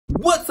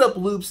What's up,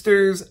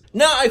 Loopsters?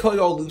 Now I call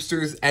you all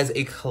Loopsters as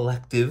a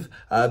collective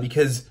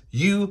because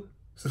you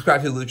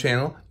subscribe to the Loop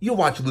channel, you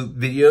watch Loop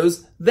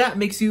videos, that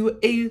makes you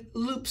a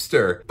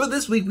Loopster. But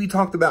this week we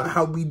talked about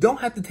how we don't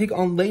have to take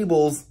on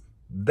labels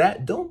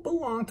that don't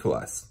belong to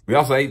us. We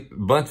also ate a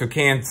bunch of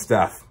canned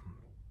stuff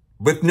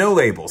with no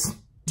labels.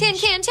 Tin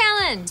Can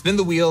Challenge! Spin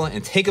the wheel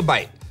and take a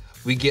bite.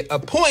 We get a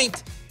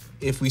point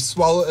if we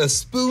swallow a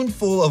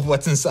spoonful of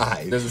what's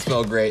inside. Does it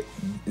smell great?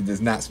 It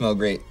does not smell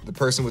great. The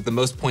person with the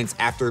most points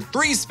after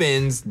 3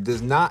 spins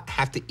does not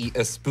have to eat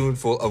a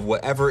spoonful of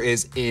whatever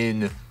is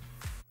in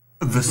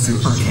the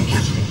super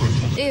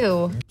can.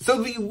 Ew.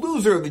 So the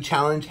loser of the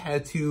challenge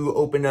had to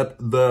open up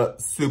the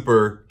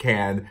super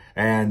can,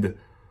 and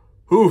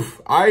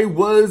oof, I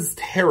was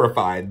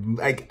terrified.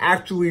 Like,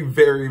 actually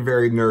very,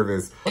 very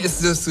nervous.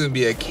 It's just gonna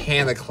be a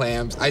can of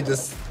clams. I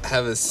just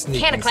have a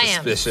sneaking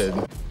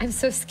suspicion. I'm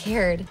so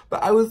scared.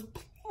 But I was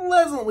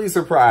pleasantly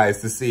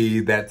surprised to see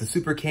that the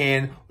super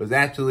can was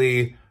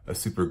actually a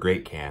super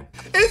great can.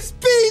 It's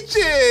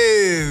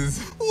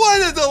peaches!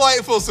 What a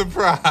delightful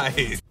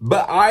surprise!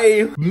 But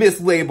I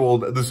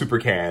mislabeled the super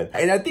can.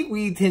 And I think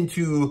we tend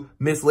to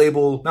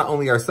mislabel not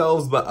only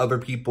ourselves, but other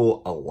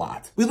people a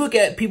lot. We look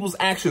at people's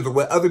actions or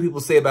what other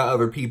people say about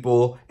other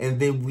people, and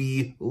then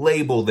we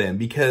label them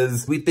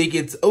because we think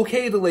it's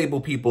okay to label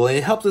people, and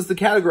it helps us to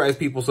categorize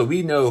people so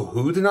we know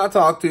who to not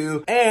talk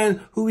to and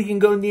who we can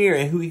go near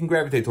and who we can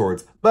gravitate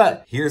towards.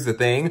 But here's the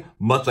thing,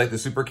 much like the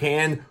super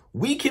can,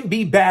 we can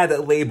be bad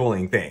at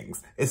labeling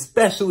things,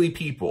 especially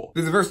people.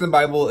 There's a verse in the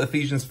Bible,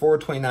 Ephesians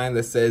 4:29,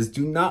 that says,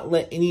 "Do not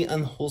let any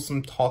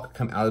unwholesome talk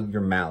come out of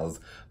your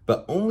mouths,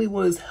 but only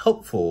what is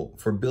helpful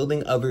for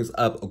building others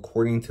up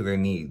according to their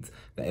needs,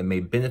 that it may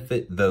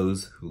benefit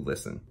those who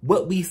listen."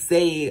 What we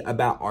say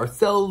about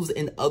ourselves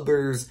and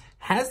others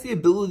has the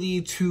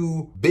ability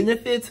to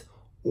benefit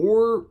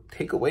or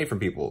take away from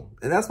people.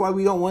 And that's why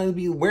we don't want to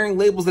be wearing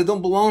labels that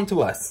don't belong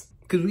to us.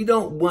 Because we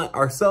don't want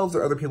ourselves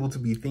or other people to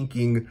be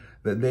thinking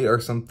that they are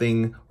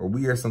something or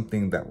we are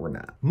something that we're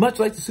not. Much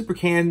like the super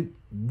can,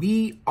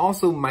 we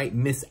also might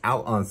miss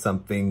out on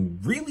something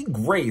really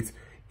great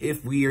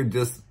if we are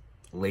just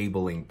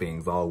labeling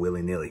things all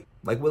willy-nilly.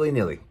 Like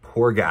willy-nilly.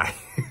 Poor guy.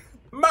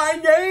 My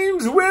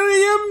name's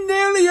William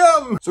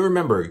Nilliam! So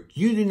remember,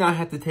 you do not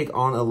have to take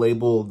on a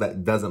label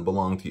that doesn't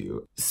belong to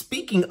you.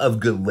 Speaking of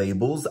good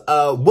labels,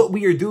 what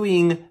we are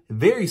doing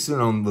very soon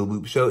on The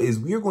Loop Show is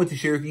we are going to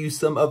share with you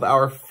some of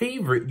our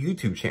favorite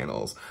YouTube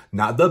channels.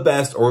 Not the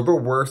best or the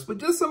worst, but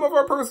just some of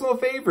our personal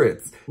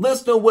favorites. Let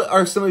us know what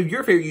are some of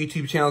your favorite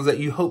YouTube channels that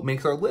you hope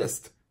makes our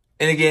list.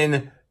 And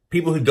again,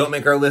 people who don't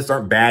make our list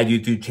aren't bad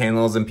YouTube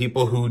channels, and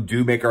people who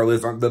do make our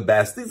list aren't the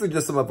best. These are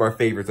just some of our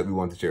favorites that we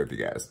want to share with you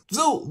guys.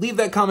 So leave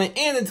that comment,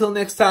 and until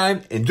next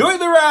time, enjoy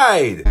the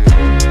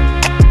ride!